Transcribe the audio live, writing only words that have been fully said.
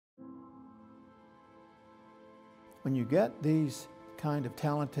When you get these kind of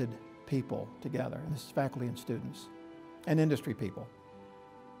talented people together, and this is faculty and students, and industry people,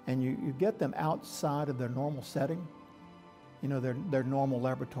 and you get them outside of their normal setting, you know, their normal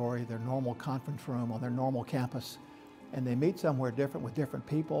laboratory, their normal conference room, on their normal campus, and they meet somewhere different with different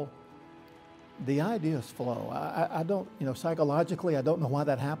people, the ideas flow. I don't, you know, psychologically, I don't know why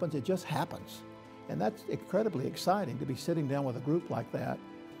that happens. It just happens. And that's incredibly exciting to be sitting down with a group like that.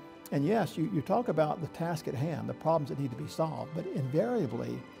 And yes, you talk about the task at hand, the problems that need to be solved, but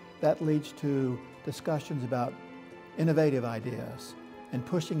invariably that leads to discussions about innovative ideas and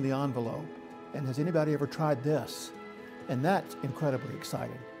pushing the envelope. And has anybody ever tried this? And that's incredibly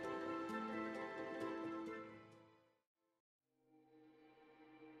exciting.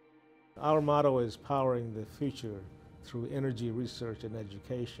 Our motto is powering the future through energy research and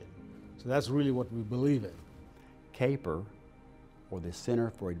education. So that's really what we believe in. CAPER, or the Center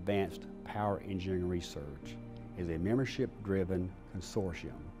for Advanced Power Engineering Research, is a membership-driven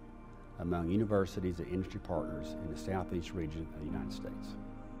consortium among universities and industry partners in the southeast region of the United States.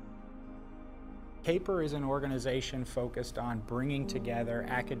 CAPER is an organization focused on bringing together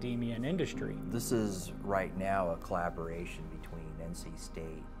academia and industry. This is right now a collaboration between NC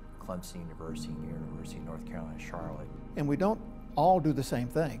State, Clemson University, and the University of North Carolina, Charlotte. And we don't all do the same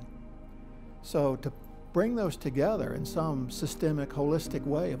thing. So to bring those together in some systemic, holistic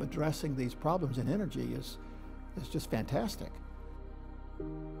way of addressing these problems in energy is just fantastic.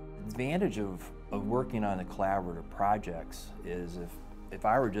 The advantage of working on the collaborative projects is if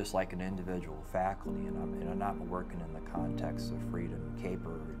I were just like an individual faculty and I'm not working in the context of Freedom,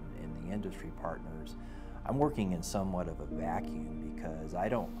 CAPER, and the industry partners, I'm working in somewhat of a vacuum because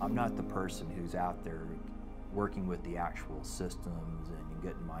I'm not the person who's out there working with the actual systems and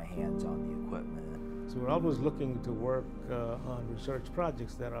getting my hands on the equipment. So we're always looking to work on research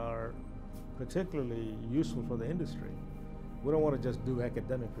projects that are particularly useful for the industry. We don't want to just do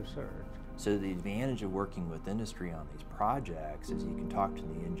academic research. So the advantage of working with industry on these projects is you can talk to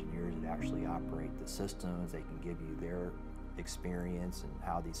the engineers that actually operate the systems. They can give you their experience and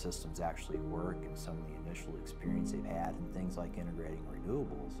how these systems actually work and some of the initial experience they've had and things like integrating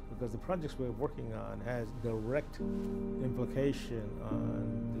renewables. Because the projects we're working on has direct implication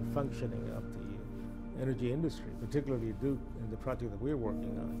on the functioning of the energy industry, particularly Duke and the project that we're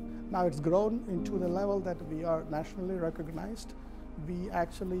working on. Now it's grown into the level that we are nationally recognized. We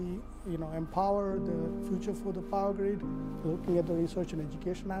actually, empower the future for the power grid, looking at the research and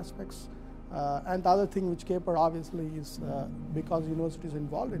education aspects. And the other thing which CAPER obviously is, because university is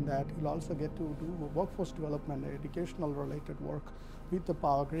involved in that, you'll also get to do workforce development and educational related work with the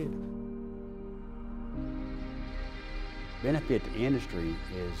power grid. Benefit to industry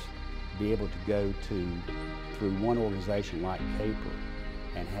is be able to go through one organization like CAPER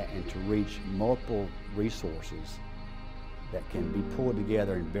and to reach multiple resources that can be pulled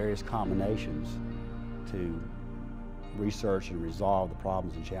together in various combinations to research and resolve the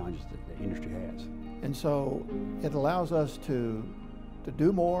problems and challenges that the industry has. And so it allows us to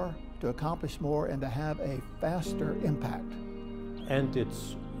do more, to accomplish more, and to have a faster impact. And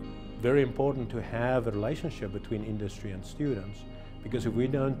it's very important to have a relationship between industry and students, because if we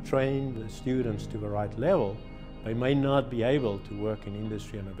don't train the students to the right level, they may not be able to work in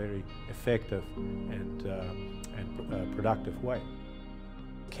industry in a very effective and productive way.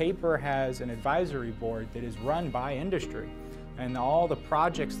 CAPER has an advisory board that is run by industry, and all the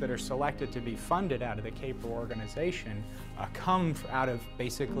projects that are selected to be funded out of the CAPER organization come out of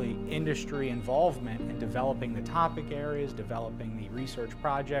basically industry involvement in developing the topic areas, developing the research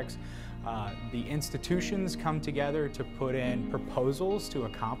projects. The institutions come together to put in proposals to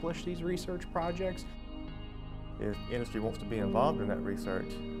accomplish these research projects. If industry wants to be involved in that research,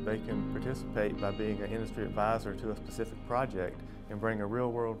 they can participate by being an industry advisor to a specific project and bring a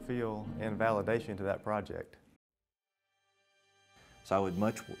real-world feel and validation to that project. So I would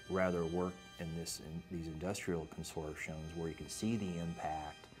much rather work in these industrial consortiums where you can see the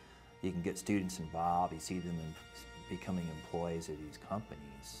impact, you can get students involved, you see them becoming employees of these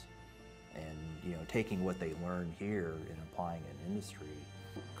companies, and taking what they learn here and applying it in industry.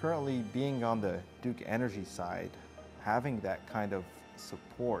 Currently, being on the Duke Energy side, having that kind of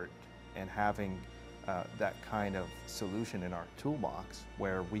support and having that kind of solution in our toolbox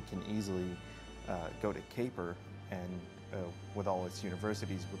where we can easily go to CAPER and with all its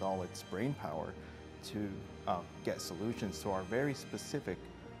universities, with all its brain power to get solutions to our very specific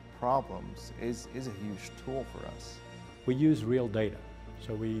problems is a huge tool for us. We use real data,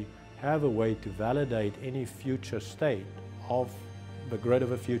 so we have a way to validate any future state of the grid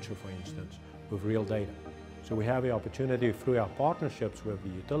of a future, for instance, with real data. So we have the opportunity through our partnerships with the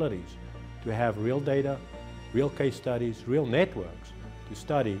utilities to have real data real case studies, real networks to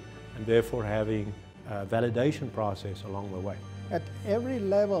study, and therefore having a validation process along the way. At every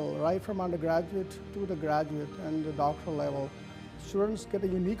level, right from undergraduate to the graduate and the doctoral level, students get a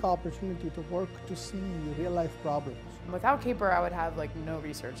unique opportunity to work to see real-life problems. Without CAPER, I would have no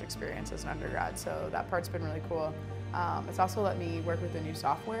research experience as an undergrad, so that part's been really cool. It's also let me work with a new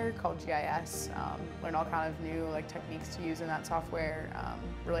software called GIS, learn all kind of new techniques to use in that software,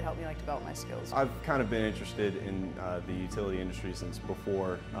 really helped me develop my skills. I've kind of been interested in the utility industry since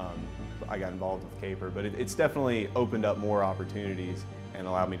before I got involved with CAPER, but it's definitely opened up more opportunities and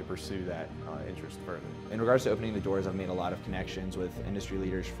allowed me to pursue that interest further. In regards to opening the doors, I've made a lot of connections with industry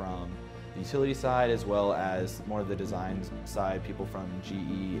leaders from the utility side as well as more of the design side, people from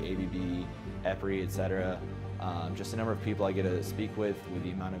GE, ABB, EPRI, etc. Just a number of people I get to speak with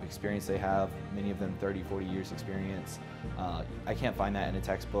the amount of experience they have, many of them 30, 40 years experience. I can't find that in a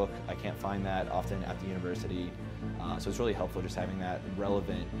textbook. I can't find that often at the university. So it's really helpful just having that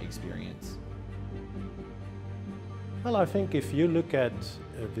relevant experience. Well, I think if you look at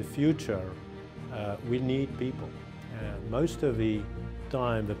the future, we need people. Most of the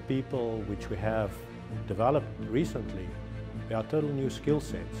time, the people which we have developed recently, there are total new skill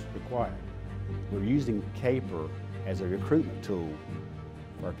sets required. We're using CAPER as a recruitment tool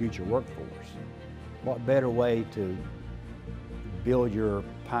for our future workforce. What better way to build your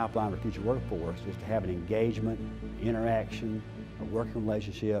pipeline for future workforce is to have an engagement, interaction, a working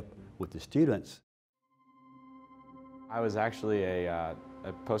relationship with the students. I was actually a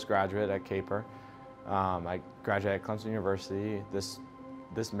postgraduate at CAPER. I graduated at Clemson University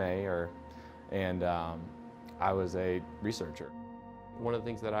this May, and I was a researcher. One of the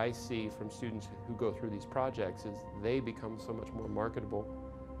things that I see from students who go through these projects is they become so much more marketable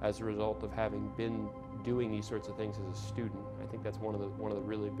as a result of having been doing these sorts of things as a student. I think that's one of the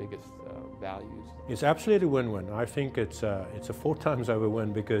really biggest values. It's absolutely a win-win. I think it's a 4 times over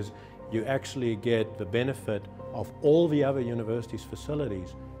win because you actually get the benefit of all the other universities'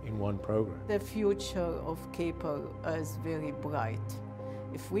 facilities in one program. The future of CAPER is very bright.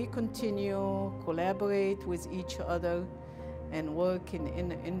 If we continue, collaborate with each other, and work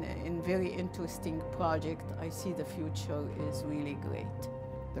in very interesting project, I see the future is really great.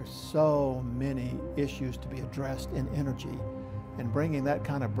 There's so many issues to be addressed in energy, and bringing that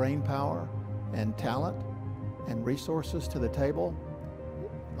kind of brain power and talent and resources to the table,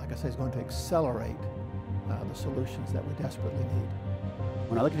 like I say, is going to accelerate the solutions that we desperately need.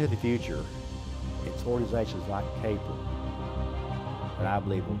 When I look into the future, it's organizations like CAPER that I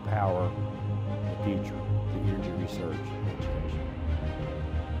believe will power the future, the energy research and education.